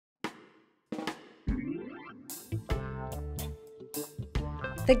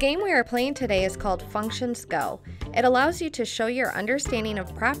The game we are playing today is called Functions Go. It allows you to show your understanding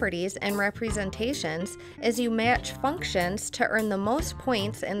of properties and representations as you match functions to earn the most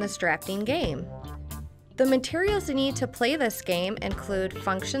points in this drafting game. The materials you need to play this game include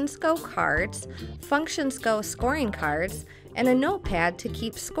Functions Go cards, Functions Go scoring cards, and a notepad to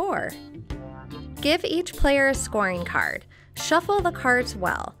keep score. Give each player a scoring card. Shuffle the cards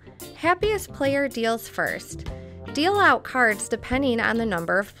well. Happiest player deals first. Deal out cards depending on the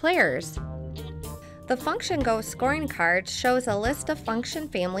number of players. The Function Go scoring card shows a list of function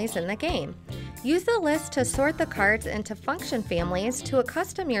families in the game. Use the list to sort the cards into function families to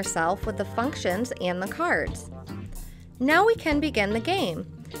accustom yourself with the functions and the cards. Now we can begin the game.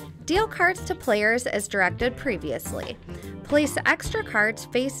 Deal cards to players as directed previously. Place extra cards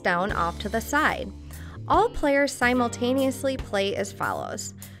face down off to the side. All players simultaneously play as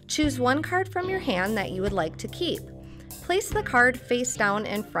follows. Choose one card from your hand that you would like to keep. Place the card face down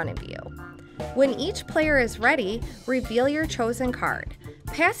in front of you. When each player is ready, reveal your chosen card.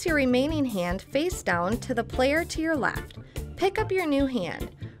 Pass your remaining hand face down to the player to your left. Pick up your new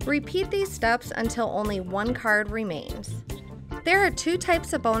hand. Repeat these steps until only one card remains. There are two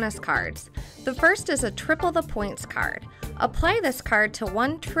types of bonus cards. The first is a triple the points card. Apply this card to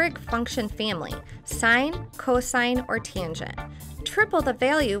one trig function family, sine, cosine, or tangent. Triple the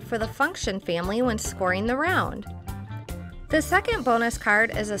value for the function family when scoring the round. The second bonus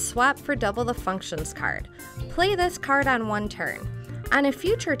card is a swap for double the functions card. Play this card on one turn. On a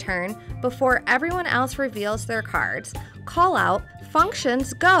future turn, before everyone else reveals their cards, call out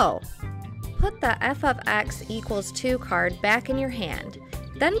Functions Go. Put the f of x equals 2 card back in your hand.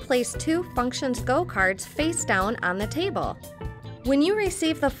 Then place two Functions Go cards face down on the table. When you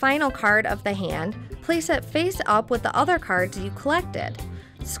receive the final card of the hand, place it face up with the other cards you collected.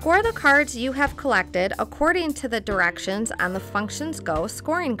 Score the cards you have collected according to the directions on the Functions Go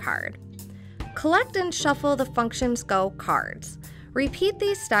scoring card. Collect and shuffle the Functions Go cards. Repeat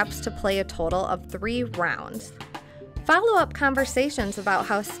these steps to play a total of 3 rounds. Follow-up conversations about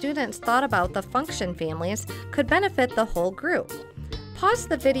how students thought about the function families could benefit the whole group. Pause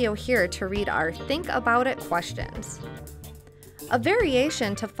the video here to read our Think About It questions. A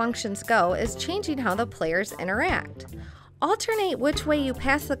variation to Functions Go is changing how the players interact. Alternate which way you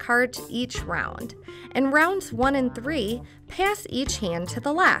pass the card each round. In rounds 1 and 3, pass each hand to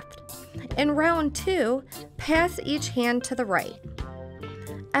the left. In round 2, pass each hand to the right.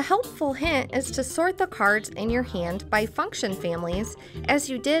 A helpful hint is to sort the cards in your hand by function families as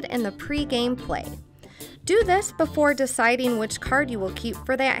you did in the pre-game play. Do this before deciding which card you will keep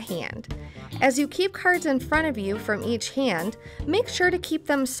for that hand. As you keep cards in front of you from each hand, make sure to keep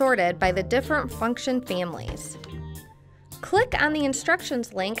them sorted by the different function families. Click on the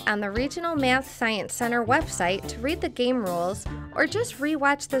instructions link on the Regional Math Science Center website to read the game rules or just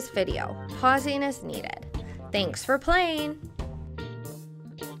re-watch this video, pausing as needed. Thanks for playing!